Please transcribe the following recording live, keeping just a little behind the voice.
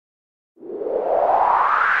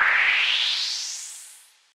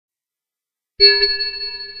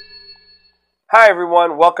Hi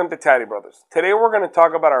everyone, welcome to TadiBrothers. Today we're going to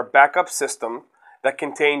talk about our backup system that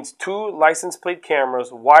contains 2 license plate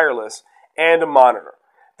cameras, wireless, and a monitor.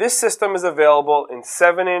 This system is available in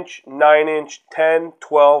 7-inch, 9-inch, 10,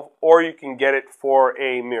 12, or you can get it for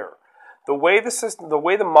a mirror. The way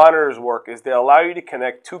the monitors work is they allow you to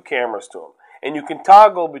connect 2 cameras to them, and you can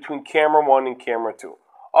toggle between camera 1 and camera 2.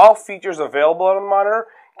 All features available on the monitor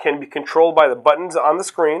can be controlled by the buttons on the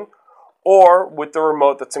screen or with the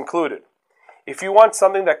remote that's included. If you want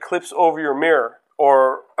something that clips over your mirror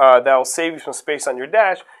or that will save you some space on your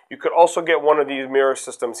dash, you could also get one of these mirror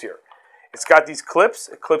systems here. It's got these clips.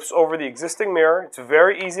 It clips over the existing mirror. It's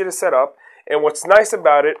very easy to set up. And what's nice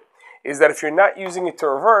about it is that if you're not using it to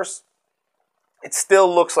reverse, it still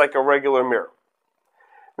looks like a regular mirror.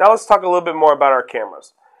 Now let's talk a little bit more about our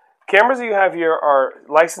cameras. Cameras that you have here are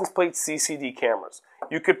license plate CCD cameras.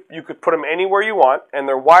 You could put them anywhere you want, and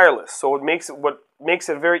they're wireless. So what makes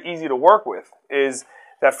it very easy to work with is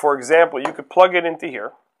that, for example, you could plug it into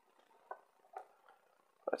here.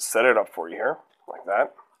 Let's set it up for you here, like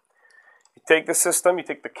that. You take the system, you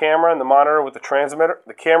take the camera and the monitor with the transmitter,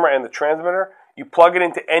 the camera and the transmitter, you plug it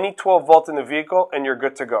into any 12 volt in the vehicle, and you're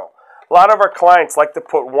good to go. A lot of our clients like to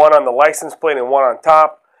put one on the license plate and one on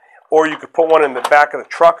top, or you could put one in the back of the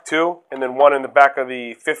truck too, and then one in the back of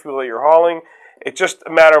the fifth wheel that you're hauling. It's just a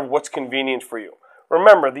matter of what's convenient for you.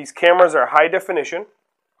 Remember, these cameras are high definition,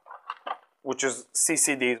 which is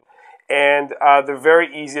CCD, and they're very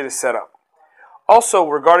easy to set up. Also,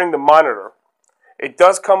 regarding the monitor, it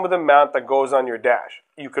does come with a mount that goes on your dash.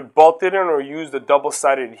 You could bolt it in or use the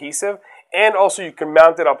double-sided adhesive, and also you can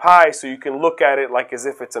mount it up high so you can look at it like as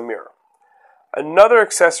if it's a mirror. Another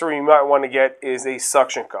accessory you might want to get is a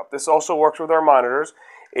suction cup. This also works with our monitors.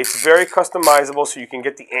 It's very customizable, so you can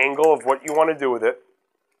get the angle of what you want to do with it,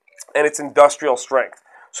 and it's industrial strength.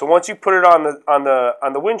 So once you put it on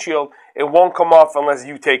the windshield, it won't come off unless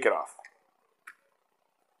you take it off.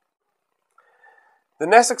 The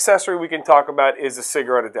next accessory we can talk about is a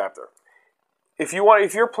cigarette adapter. If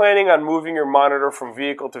you're planning on moving your monitor from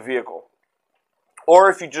vehicle to vehicle, or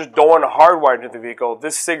if you just don't want to hardwire it into the vehicle,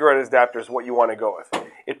 this cigarette adapter is what you want to go with.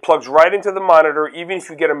 It plugs right into the monitor. Even if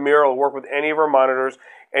you get a mirror, it'll work with any of our monitors,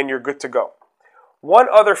 and you're good to go. One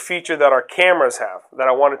other feature that our cameras have that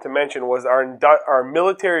I wanted to mention was our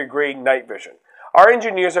military-grade night vision. Our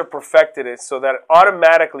engineers have perfected it so that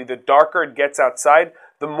automatically, the darker it gets outside,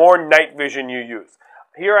 the more night vision you use.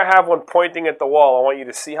 Here I have one pointing at the wall. I want you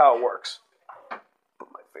to see how it works.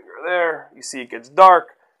 Put my finger there. You see it gets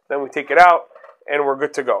dark. Then we take it out, and we're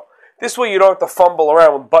good to go. This way you don't have to fumble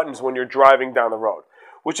around with buttons when you're driving down the road,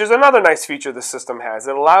 which is another nice feature the system has.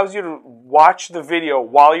 It allows you to watch the video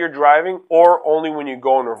while you're driving or only when you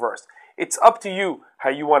go in reverse. It's up to you how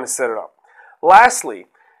you want to set it up. Lastly,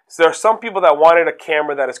 there are some people that wanted a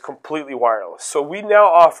camera that is completely wireless. So we now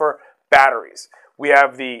offer batteries. We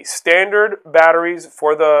have the standard batteries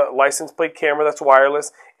for the license plate camera that's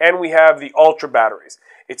wireless, and we have the ultra batteries.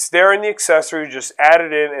 It's there in the accessory, just add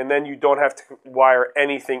it in, and then you don't have to wire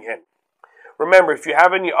anything in. Remember, if you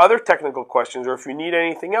have any other technical questions or if you need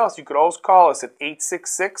anything else, you could always call us at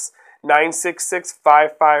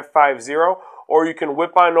 866-966-5550, or you can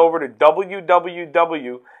whip on over to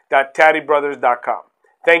www.TadiBrothers.com.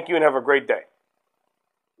 Thank you and have a great day.